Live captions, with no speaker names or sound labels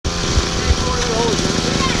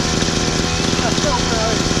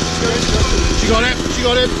got it. She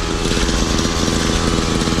got him.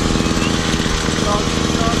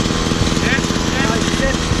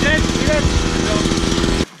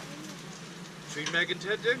 Should Meg and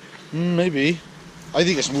Ted do? Maybe. I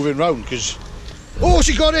think it's moving round because. Oh,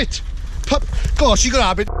 she got it! Pup. Gosh, she got to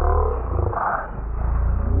have it.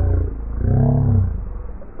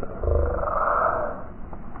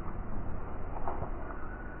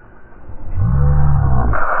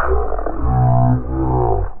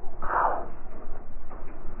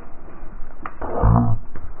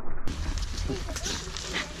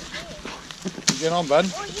 Get on, Ben.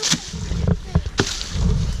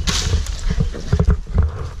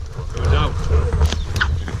 Go down.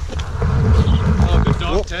 Oh, good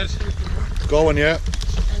dog, Ted. Going, yeah.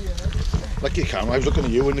 Lucky camera. I was looking at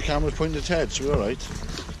you when the camera was pointing at Ted, so we're alright.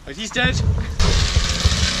 Right, he's dead.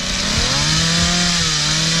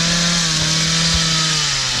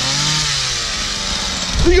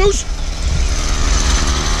 There he goes!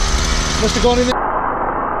 Must have gone in there.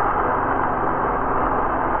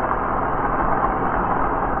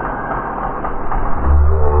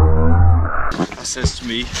 That says to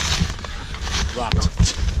me, Rat.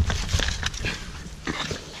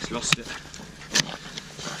 he's lost it.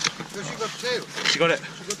 So she got two. She got it.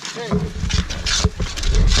 She got two.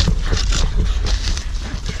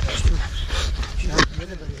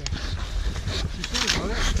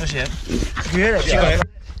 That's it. You hear it? She got it.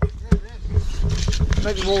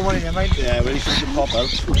 Make the wall running, mate. Yeah, ready for it to pop out.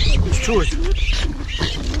 It's true.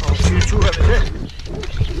 Oh, she's true, that is it.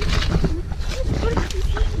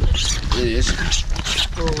 There he is.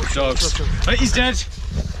 Oh, Dogs. Right, he's dead.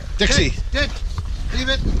 Dixie. Dead. Leave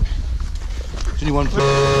it. There's only one.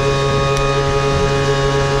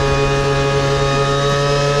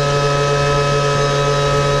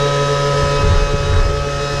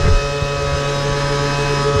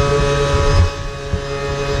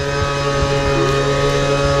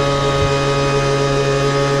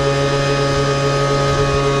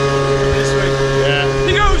 This way. Yeah.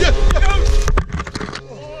 He goes! He goes!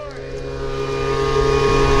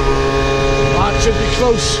 That should be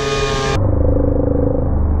close.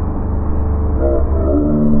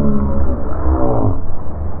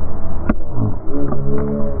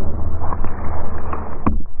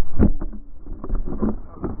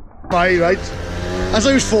 Right. As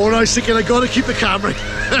I was falling, I was thinking I gotta keep the camera.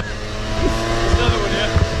 There's another one here.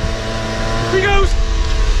 He goes!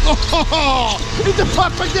 Oh, it's a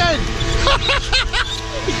pup again.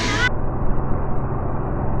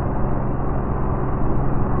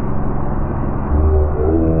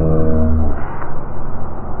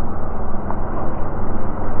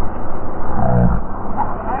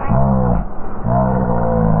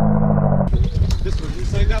 This one, you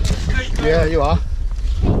say that? Yeah, you are.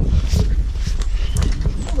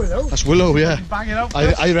 Willow. That's Willow, yeah. Bang it out.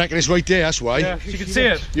 I reckon it's right there, that's why. Yeah, you can see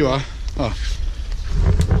it. You are. Oh.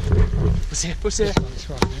 What's here? What's here? This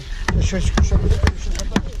one, eh? Should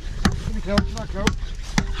we go? Not go.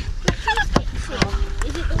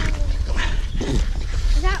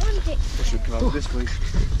 Is that one Dixie? It should come out this way.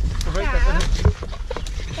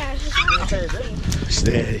 It's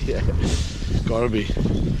there, yeah. Gotta be.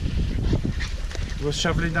 Was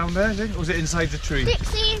shoveling down there, I think? Or was it inside the tree?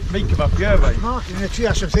 Dixie! Make him up here, mate. Marking the tree,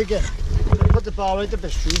 that's what I'm thinking. Put the bar right the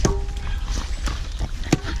best tree.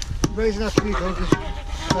 Raising that tree, don't you?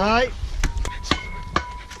 Right.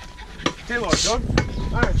 Tell you what, John.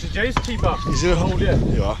 Alright, so Jay's keep up. Is there a hole? Yeah.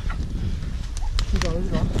 You are. Keep on,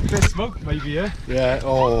 keep on. Bit of smoke, maybe, yeah? Yeah,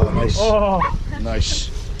 oh, nice. Oh, Nice.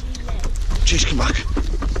 Jeez, come back.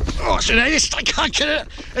 Oh, it's an head stuck. I can't get it.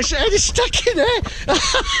 It's an head stuck in there.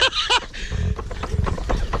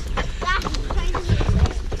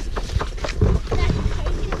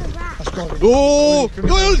 That's got it. Oh,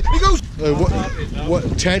 he goes.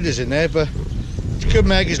 What Ted is in there, but good.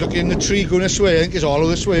 Meg is looking in the tree going this way. I think it's all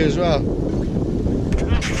this way as well.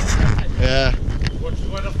 Yeah.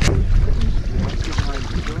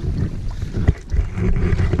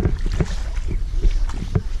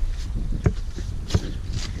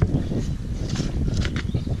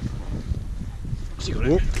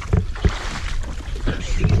 Oh.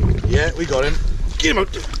 Yeah, we got him. Get him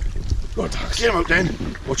out. Good. Get him out then.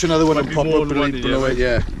 Watch another one and pop up below it,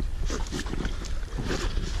 yeah.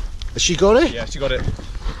 Has she got it? yeah, she got it.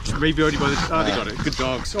 Maybe already by the... Oh, they got it. Good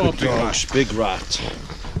dogs. Oh, Good big dogs, rat. big rat.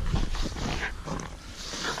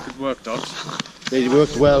 Good work, dogs. They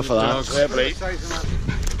worked well for that. Dogs. Yeah, Blake.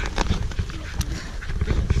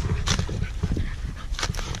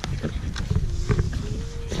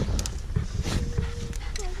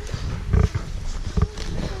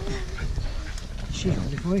 She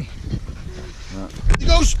got it, boy. He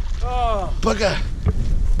goes! Oh. Bugger!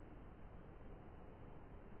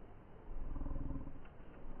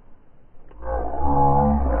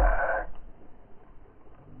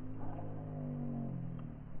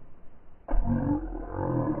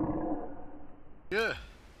 Yeah.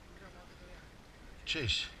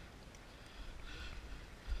 Cheers.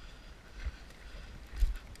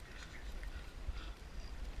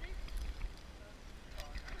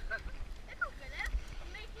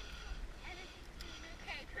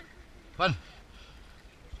 Fun.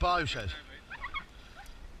 Bow said.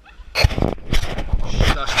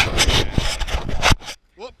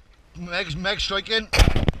 Whoop. Meg striking.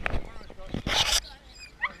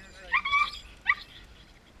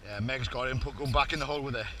 Yeah, Meg's got him, going back in the hole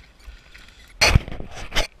with it.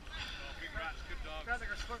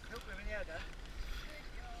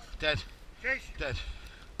 Dead. Dead.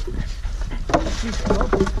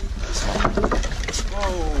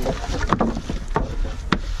 Whoa.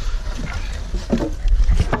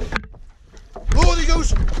 Oh, there he goes!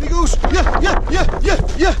 There he goes!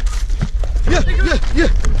 Yeah!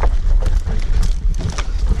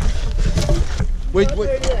 Wait.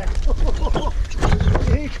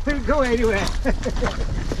 He couldn't go anywhere.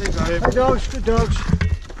 Good dogs.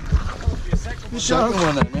 The second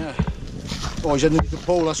one then, yeah. Oh, he's underneath the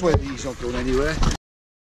pole, that's where he's not going anywhere.